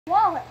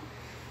Wallet.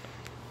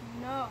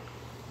 No.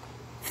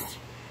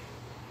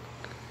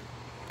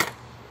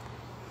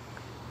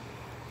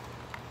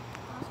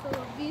 Hasta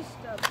la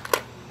vista,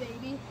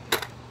 baby.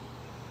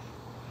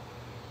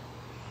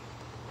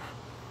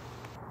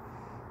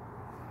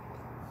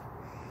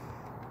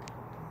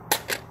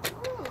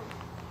 Ooh.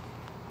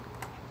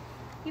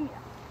 Give me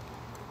that.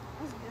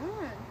 That's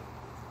good.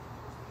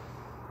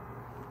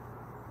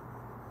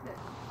 Good.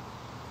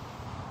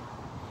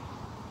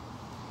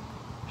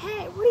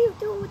 Hey, what are you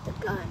doing with the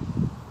gun?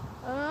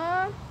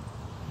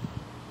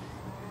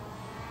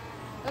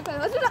 Okay,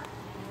 let's do that.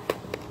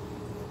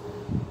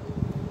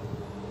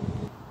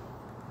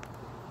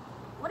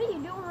 What are you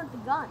doing with the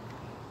gun?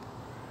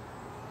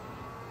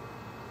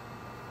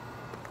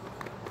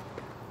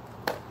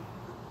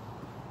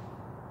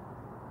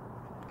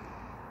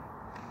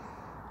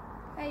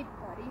 Hey,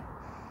 buddy.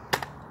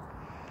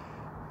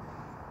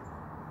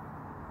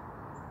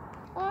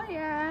 Oh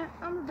yeah,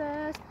 I'm the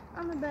best.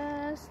 I'm the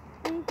best.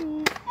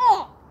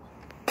 Oh!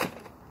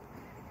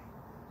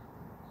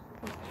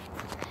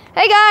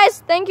 Hey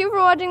guys, thank you for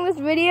watching this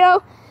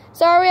video.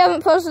 Sorry we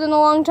haven't posted in a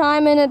long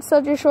time and it's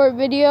such a short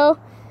video.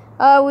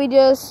 We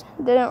just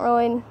didn't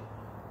really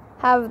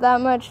have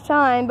that much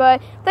time,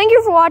 but thank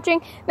you for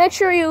watching. Make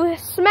sure you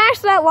smash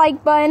that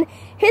like button,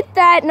 hit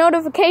that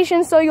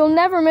notification so you'll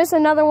never miss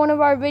another one of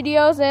our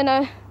videos,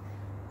 and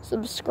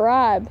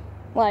subscribe.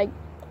 Like,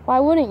 why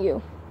wouldn't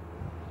you?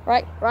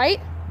 Right?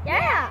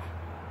 Yeah.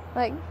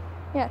 Like,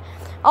 yeah.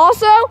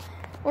 Also,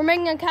 we're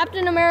making a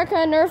Captain America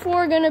Nerf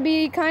war, gonna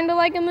be kind of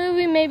like a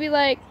movie, maybe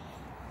like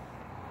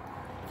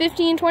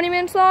 15-20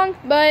 minutes long,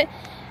 but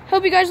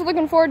hope you guys are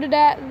looking forward to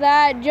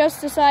that. Just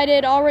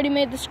decided, already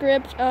made the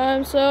script,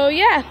 so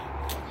yeah.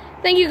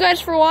 Thank you guys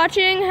for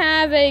watching.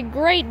 Have a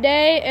great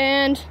day,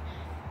 and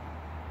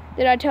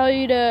did I tell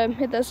you to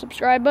hit that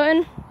subscribe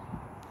button?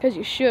 Because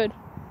you should.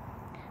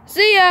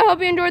 See ya,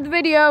 hope you enjoyed the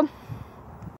video.